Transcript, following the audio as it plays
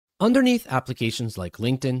Underneath applications like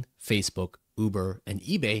LinkedIn, Facebook, Uber, and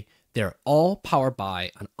eBay, they're all powered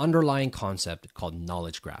by an underlying concept called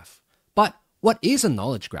knowledge graph. But what is a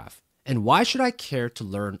knowledge graph? And why should I care to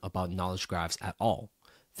learn about knowledge graphs at all?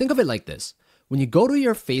 Think of it like this. When you go to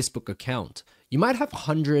your Facebook account, you might have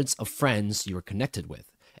hundreds of friends you are connected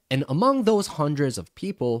with. And among those hundreds of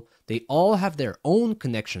people, they all have their own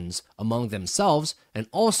connections among themselves and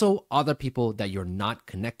also other people that you're not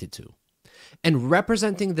connected to. And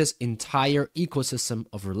representing this entire ecosystem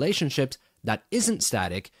of relationships that isn't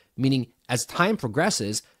static, meaning as time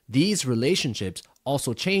progresses, these relationships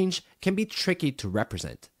also change, can be tricky to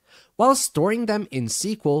represent. While storing them in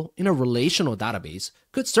SQL in a relational database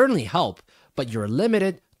could certainly help, but you're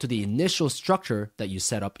limited to the initial structure that you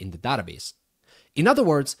set up in the database. In other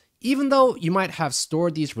words, even though you might have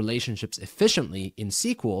stored these relationships efficiently in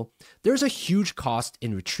SQL, there's a huge cost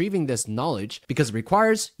in retrieving this knowledge because it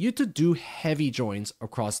requires you to do heavy joins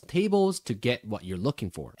across tables to get what you're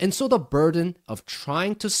looking for. And so the burden of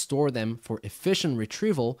trying to store them for efficient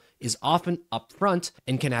retrieval is often upfront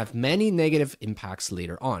and can have many negative impacts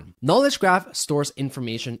later on. Knowledge graph stores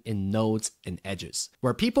information in nodes and edges,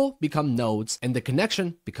 where people become nodes and the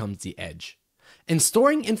connection becomes the edge. And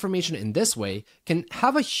storing information in this way can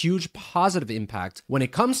have a huge positive impact when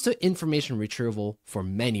it comes to information retrieval for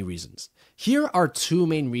many reasons. Here are two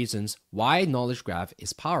main reasons why knowledge graph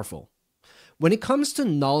is powerful. When it comes to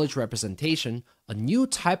knowledge representation, a new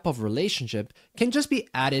type of relationship can just be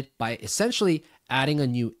added by essentially adding a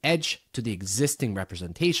new edge to the existing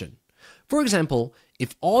representation. For example,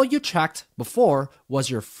 if all you tracked before was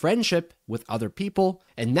your friendship with other people,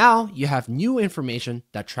 and now you have new information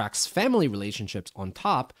that tracks family relationships on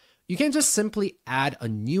top, you can just simply add a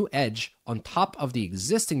new edge on top of the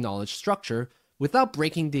existing knowledge structure without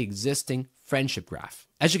breaking the existing friendship graph.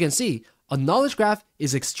 As you can see, a knowledge graph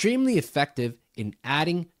is extremely effective in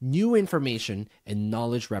adding new information and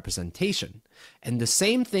knowledge representation. And the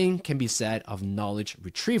same thing can be said of knowledge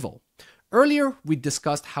retrieval. Earlier, we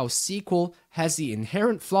discussed how SQL has the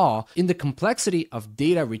inherent flaw in the complexity of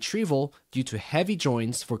data retrieval due to heavy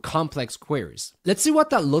joins for complex queries. Let's see what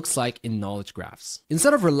that looks like in knowledge graphs.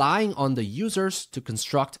 Instead of relying on the users to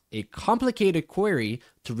construct a complicated query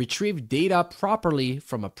to retrieve data properly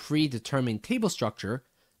from a predetermined table structure,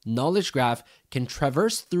 knowledge graph can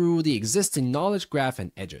traverse through the existing knowledge graph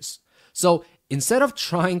and edges. So instead of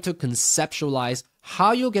trying to conceptualize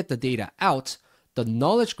how you'll get the data out, the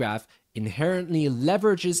knowledge graph inherently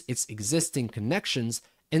leverages its existing connections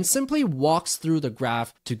and simply walks through the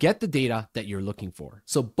graph to get the data that you're looking for.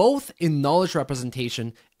 So both in knowledge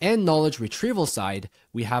representation and knowledge retrieval side,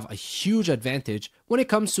 we have a huge advantage when it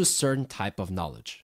comes to a certain type of knowledge.